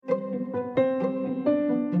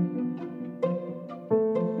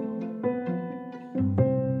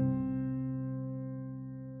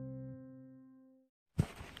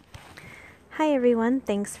Hi everyone,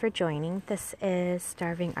 thanks for joining. This is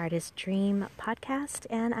Starving Artist Dream podcast,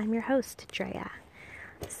 and I'm your host, Drea.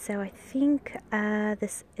 So I think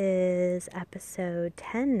this is episode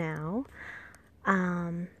 10 now,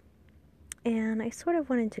 and I sort of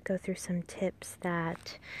wanted to go through some tips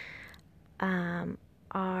that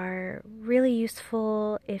are really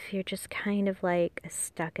useful if you're just kind of like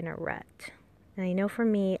stuck in a rut. And I know for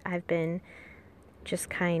me, I've been just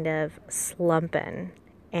kind of slumping,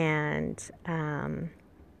 and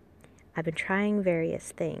I've been trying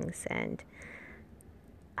various things, and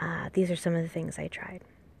these are some of the things I tried.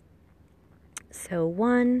 So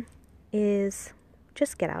one is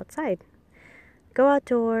just get outside. Go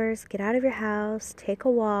outdoors, get out of your house, take a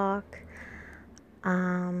walk,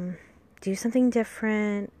 do something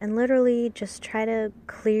different, and literally just try to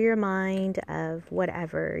clear your mind of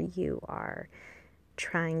whatever you are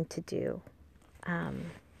trying to do,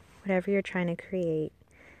 whatever you're trying to create,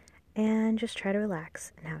 and just try to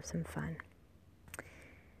relax and have some fun.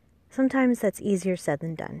 Sometimes that's easier said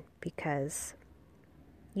than done because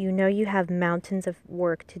you know you have mountains of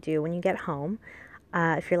work to do when you get home.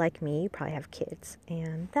 If you're like me, you probably have kids,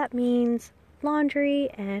 and that means laundry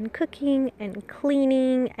and cooking and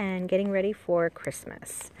cleaning and getting ready for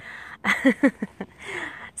Christmas.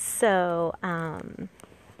 So,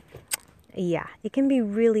 yeah, it can be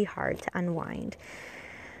really hard to unwind.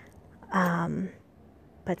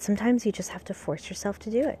 But sometimes you just have to force yourself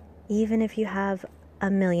to do it, even if you have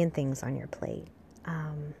a million things on your plate.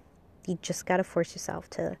 You just got to force yourself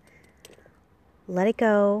to let it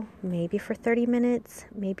go, maybe for 30 minutes,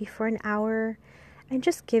 maybe for an hour, and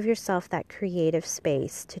just give yourself that creative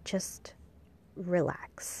space to just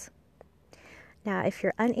relax. Now, if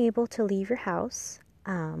you're unable to leave your house,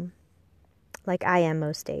 like I am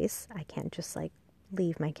most days, I can't just like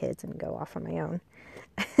leave my kids and go off on my own.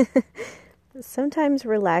 Sometimes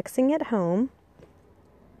relaxing at home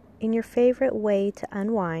in your favorite way to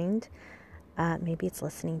unwind, maybe it's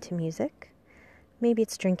listening to music, maybe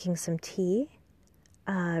it's drinking some tea,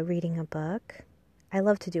 reading a book. I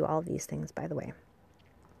love to do all of these things, by the way.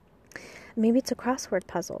 Maybe it's a crossword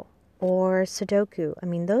puzzle or Sudoku. I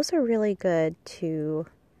mean, those are really good to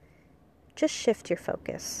just shift your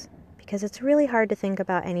focus, because it's really hard to think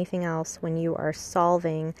about anything else when you are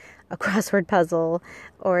solving a crossword puzzle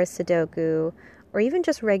or a Sudoku or even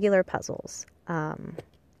just regular puzzles.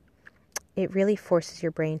 It really forces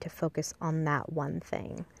your brain to focus on that one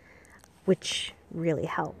thing, which really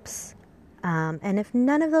helps. And if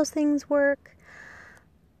none of those things work,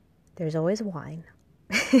 there's always wine.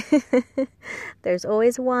 There's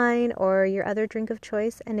always wine or your other drink of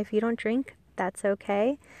choice. And if you don't drink, that's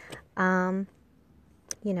okay.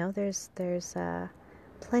 There's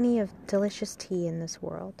plenty of delicious tea in this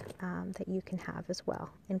world that you can have as well,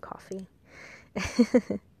 and coffee.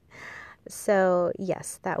 So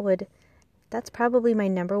yes, that's probably my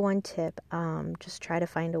number one tip. Just try to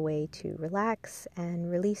find a way to relax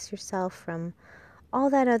and release yourself from all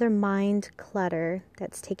that other mind clutter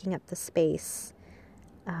that's taking up the space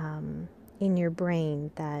in your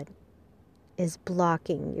brain that is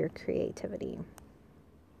blocking your creativity.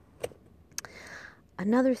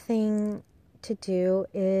 Another thing to do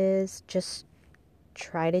is just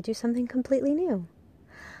try to do something completely new.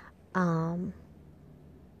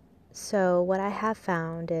 So what I have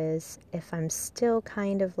found is if I'm still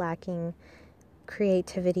kind of lacking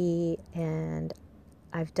creativity and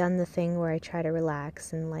I've done the thing where I try to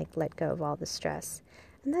relax and like let go of all the stress,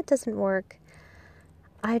 and that doesn't work,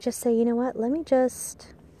 I just say, you know what, let me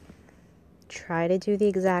just try to do the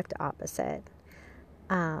exact opposite.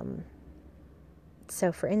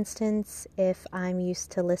 So for instance, if I'm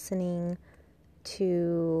used to listening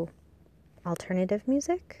to alternative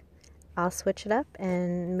music, I'll switch it up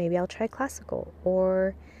and maybe I'll try classical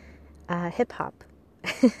or hip hop.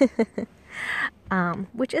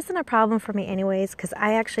 Which isn't a problem for me anyways, because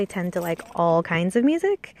I actually tend to like all kinds of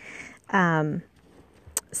music.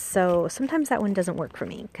 So sometimes that one doesn't work for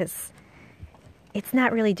me because it's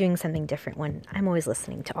not really doing something different when I'm always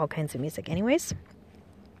listening to all kinds of music anyways.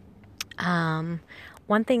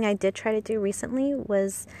 One thing I did try to do recently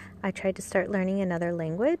was I tried to start learning another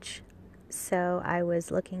language. So I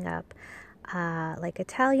was looking up like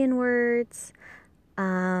Italian words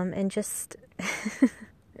and just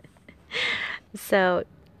so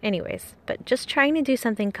anyways, but just trying to do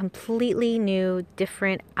something completely new,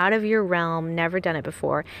 different, out of your realm, never done it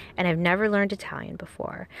before, and I've never learned Italian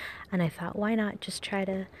before. And I thought, why not just try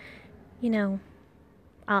to,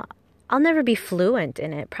 I'll never be fluent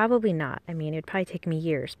in it, probably not. I mean, it'd probably take me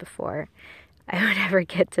years before I would ever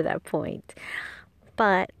get to that point.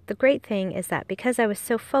 But the great thing is that because I was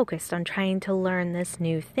so focused on trying to learn this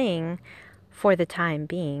new thing, for the time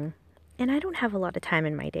being. And I don't have a lot of time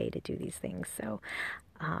in my day to do these things. So,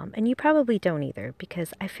 and you probably don't either,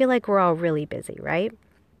 because I feel like we're all really busy, right?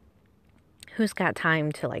 Who's got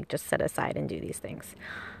time to like just set aside and do these things?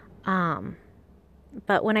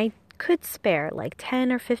 But when I could spare like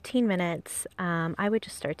 10 or 15 minutes, I would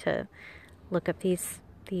just start to look up these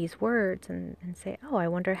words and say, oh, I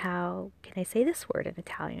wonder how can I say this word in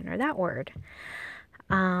Italian or that word.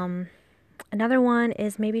 Another one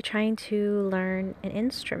is maybe trying to learn an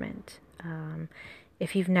instrument.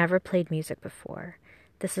 If you've never played music before,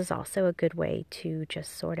 this is also a good way to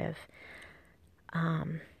just sort of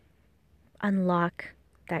unlock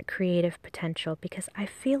that creative potential, because I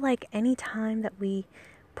feel like any time that we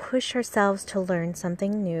push ourselves to learn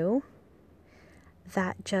something new,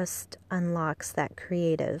 that just unlocks that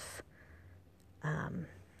creative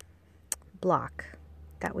block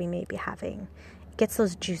that we may be having. It gets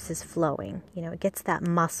those juices flowing, it gets that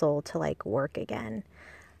muscle to like work again.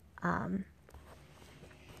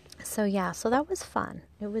 So that was fun.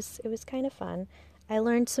 It was kind of fun. I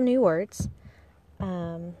learned some new words.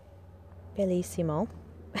 Bellissimo.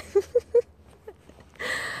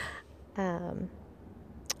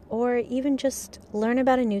 Or even just learn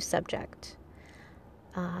about a new subject.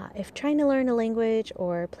 If trying to learn a language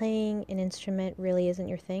or playing an instrument really isn't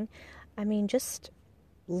your thing, just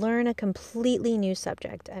learn a completely new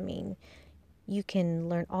subject. You can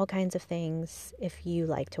learn all kinds of things if you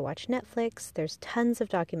like to watch Netflix. There's tons of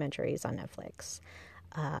documentaries on Netflix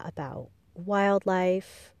about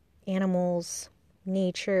wildlife, animals,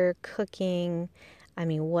 nature, cooking,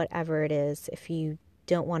 whatever it is. If you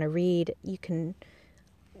don't want to read, you can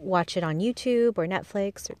watch it on YouTube or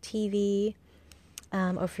Netflix or TV.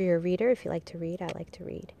 Or if you're a reader, if you like to read, I like to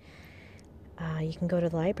read. You can go to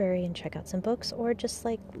the library and check out some books, or just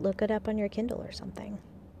like look it up on your Kindle or something.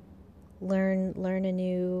 Learn a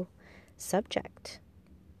new subject,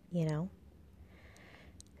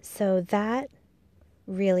 So that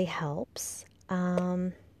really helps.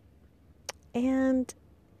 And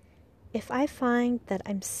if I find that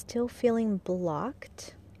I'm still feeling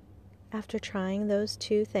blocked after trying those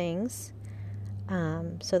two things,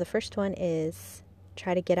 so the first one is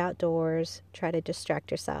try to get outdoors, try to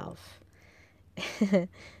distract yourself.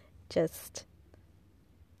 Just,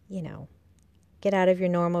 get out of your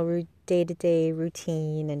normal day-to-day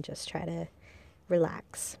routine and just try to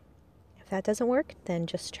relax. If that doesn't work, then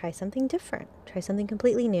just try something different. Try something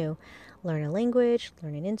completely new. Learn a language,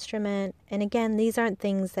 learn an instrument. And again, these aren't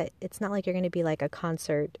things that, it's not like you're going to be like a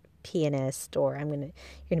concert pianist or you're going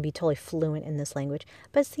to be totally fluent in this language.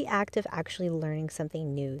 But it's the act of actually learning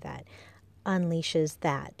something new that unleashes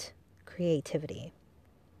that creativity.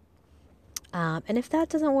 And if that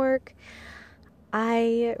doesn't work,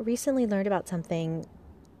 I recently learned about something,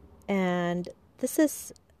 and this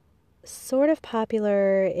is sort of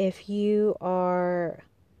popular if you are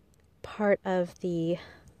part of the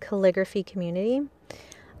calligraphy community.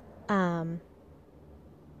 There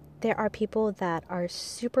are people that are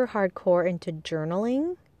super hardcore into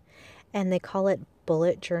journaling, and they call it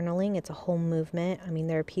bullet journaling. It's a whole movement.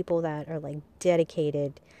 There are people that are like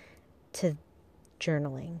dedicated to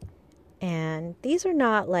journaling. And these are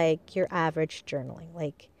not like your average journaling.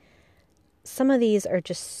 Like, some of these are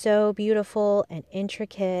just so beautiful and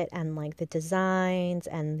intricate, and like the designs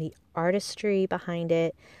and the artistry behind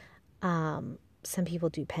it. Some people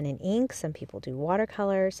do pen and ink, some people do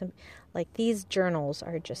watercolor. These journals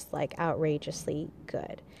are just like outrageously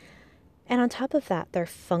good. And on top of that, they're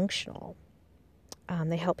functional.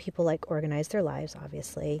 They help people like organize their lives,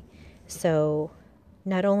 obviously. So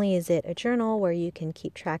not only is it a journal where you can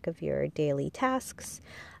keep track of your daily tasks,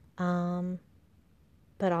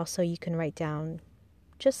 but also you can write down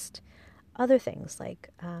just other things like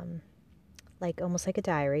almost like a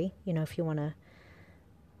diary, if you want to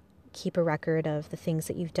keep a record of the things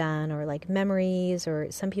that you've done, or like memories, or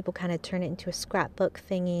some people kind of turn it into a scrapbook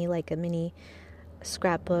thingy, like a mini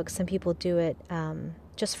scrapbook. Some people do it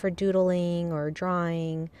just for doodling or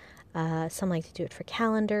drawing. Some like to do it for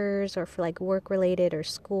calendars or for like work-related or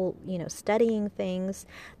school, studying things.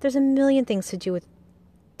 There's a million things to do with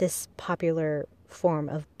this popular form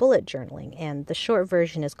of bullet journaling, and the short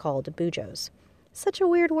version is called Bujos. Such a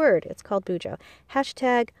weird word. It's called Bujo.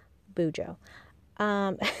 Hashtag Bujo.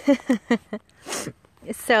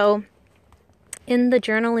 So in the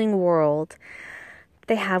journaling world,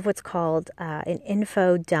 they have what's called an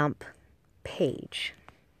info dump page.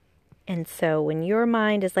 And so when your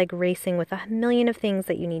mind is like racing with a million of things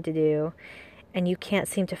that you need to do, and you can't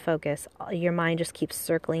seem to focus, your mind just keeps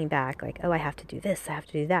circling back, like, oh, I have to do this, I have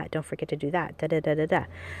to do that, don't forget to do that, da-da-da-da-da.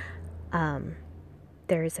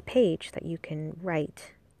 There is a page that you can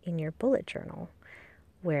write in your bullet journal,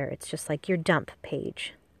 where it's just like your dump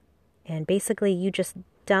page. And basically you just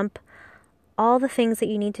dump all the things that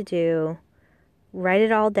you need to do, write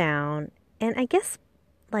it all down. And I guess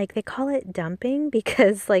like they call it dumping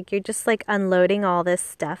because like you're just like unloading all this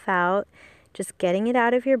stuff out, just getting it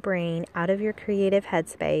out of your brain, out of your creative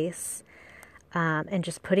headspace, and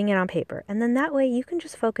just putting it on paper. And then that way you can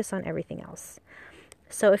just focus on everything else.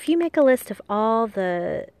 So if you make a list of all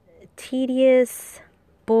the tedious,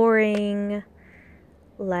 boring,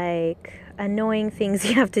 like annoying things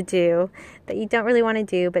you have to do that you don't really want to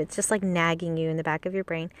do, but it's just like nagging you in the back of your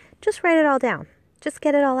brain, just write it all down. Just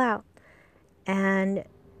get it all out. And,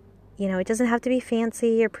 you know, it doesn't have to be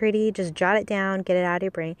fancy or pretty. Just jot it down, get it out of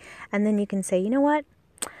your brain. And then you can say, you know what?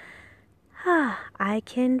 I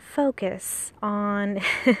can focus on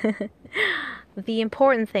the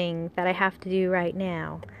important thing that I have to do right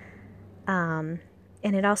now. And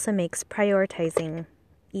it also makes prioritizing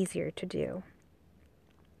easier to do.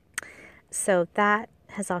 So that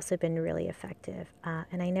has also been really effective.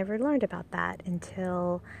 And I never learned about that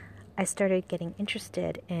until I started getting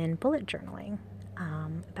interested in bullet journaling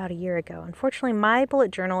about a year ago. Unfortunately, my bullet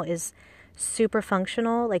journal is super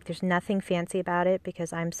functional. Like there's nothing fancy about it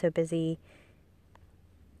because I'm so busy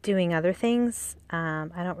doing other things. I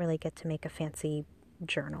don't really get to make a fancy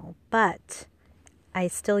journal, but I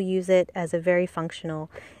still use it as a very functional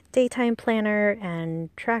daytime planner and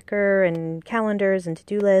tracker and calendars and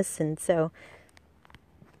to-do lists. And so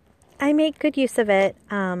I make good use of it.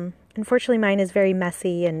 Unfortunately, mine is very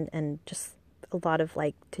messy and just a lot of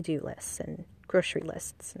like to-do lists and grocery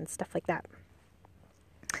lists and stuff like that.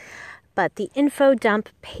 But the info dump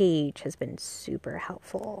page has been super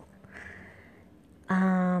helpful.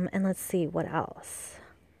 And let's see what else.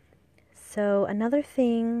 So another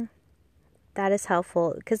thing that is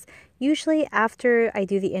helpful, because usually after I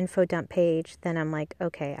do the info dump page, then I'm like,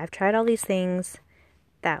 okay, I've tried all these things.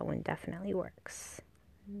 That one definitely works.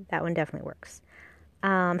 That one definitely works.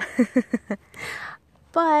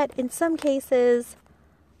 But in some cases,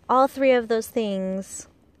 all three of those things,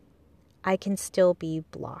 I can still be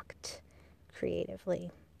blocked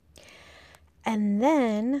creatively. And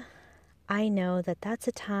then I know that that's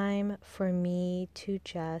a time for me to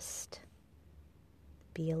just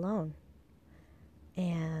be alone.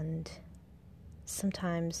 And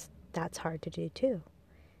sometimes that's hard to do too.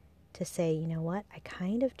 To say, you know what, I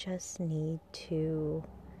kind of just need to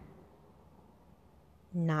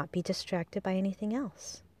not be distracted by anything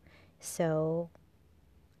else. So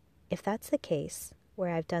if that's the case,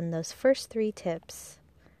 where I've done those first 3 tips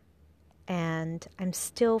and I'm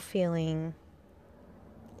still feeling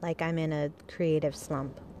like I'm in a creative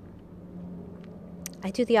slump,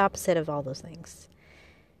 I do the opposite of all those things.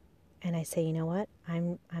 And I say, you know what,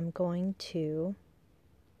 I'm going to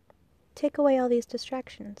take away all these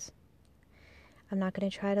distractions. I'm not going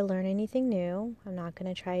to try to learn anything new. I'm not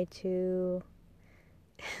going to try to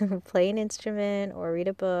play an instrument or read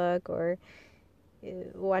a book or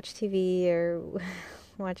watch TV or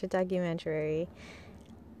watch a documentary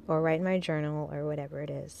or write in my journal or whatever it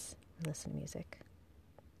is, or listen to music.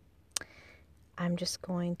 I'm just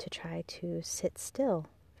going to try to sit still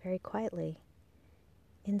very quietly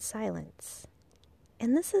in silence.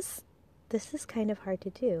 And this is kind of hard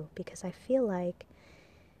to do because I feel like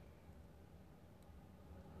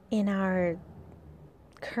in our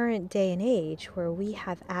current day and age where we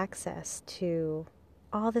have access to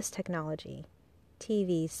all this technology,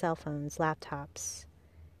 TV, cell phones, laptops,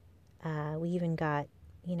 we even got,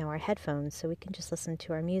 our headphones so we can just listen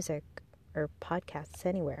to our music or podcasts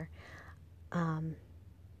anywhere.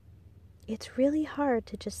 It's really hard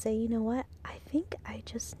to just say, you know what, I think I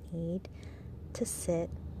just need to sit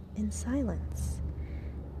in silence.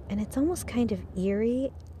 And it's almost kind of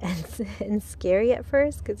eerie and scary at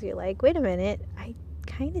first because you're like, wait a minute, I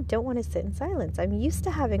kind of don't want to sit in silence. I'm used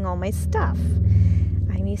to having all my stuff.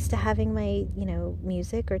 I'm used to having my,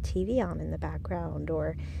 music or TV on in the background,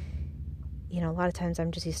 or, a lot of times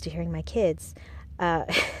I'm just used to hearing my kids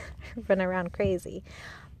run around crazy.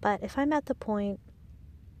 But if I'm at the point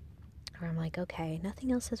where I'm like, okay,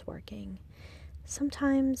 nothing else is working,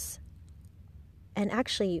 sometimes, and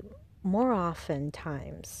actually more often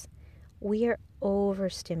times, we are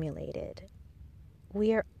overstimulated.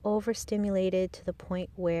 We are overstimulated to the point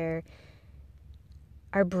where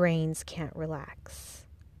our brains can't relax.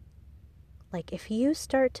 Like if you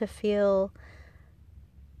start to feel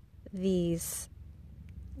these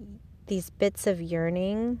bits of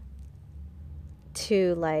yearning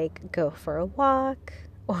to like go for a walk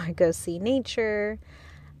or go see nature,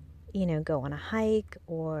 go on a hike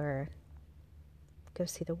or go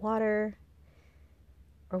see the water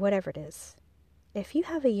or whatever it is, if you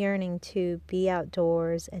have a yearning to be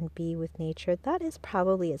outdoors and be with nature, that is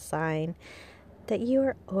probably a sign that you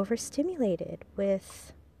are overstimulated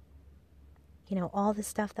with, all the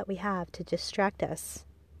stuff that we have to distract us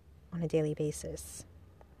on a daily basis.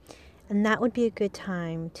 And that would be a good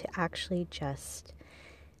time to actually just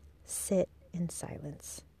sit in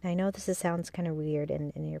silence. Now, I know this sounds kind of weird,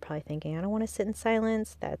 and you're probably thinking, I don't want to sit in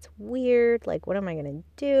silence. That's weird. Like, what am I going to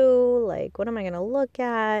do? Like, what am I going to look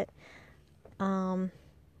at? And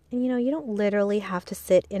you don't literally have to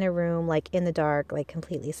sit in a room, like, in the dark, like,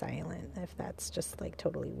 completely silent, if that's just, like,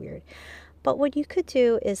 totally weird. But what you could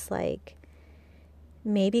do is, like,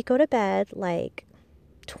 maybe go to bed, like,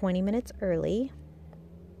 20 minutes early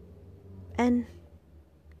and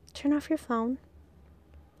turn off your phone,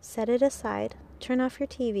 set it aside, turn off your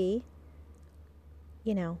TV,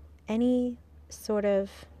 any sort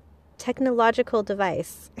of technological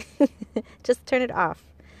device. Just turn it off.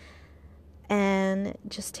 And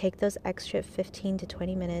just take those extra 15 to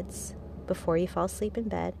 20 minutes before you fall asleep in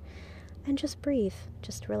bed and just breathe,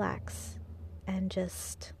 just relax, and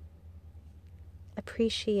just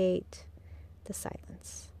appreciate the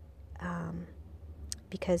silence.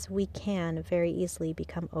 Because we can very easily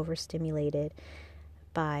become overstimulated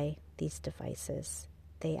by these devices.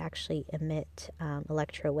 They actually emit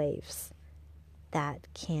electro waves that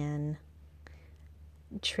can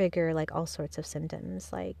trigger like all sorts of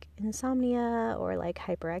symptoms like insomnia or like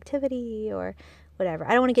hyperactivity or whatever.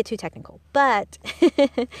 I don't want to get too technical, but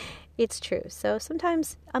it's true. So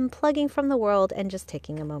sometimes unplugging from the world and just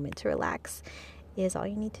taking a moment to relax is all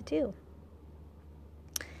you need to do.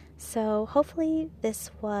 So hopefully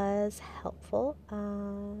this was helpful,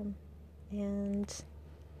 and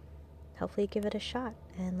hopefully give it a shot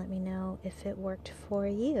and let me know if it worked for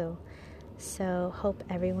you. So hope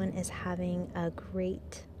everyone is having a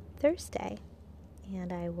great Thursday,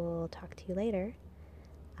 and I will talk to you later.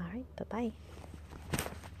 All right, bye-bye.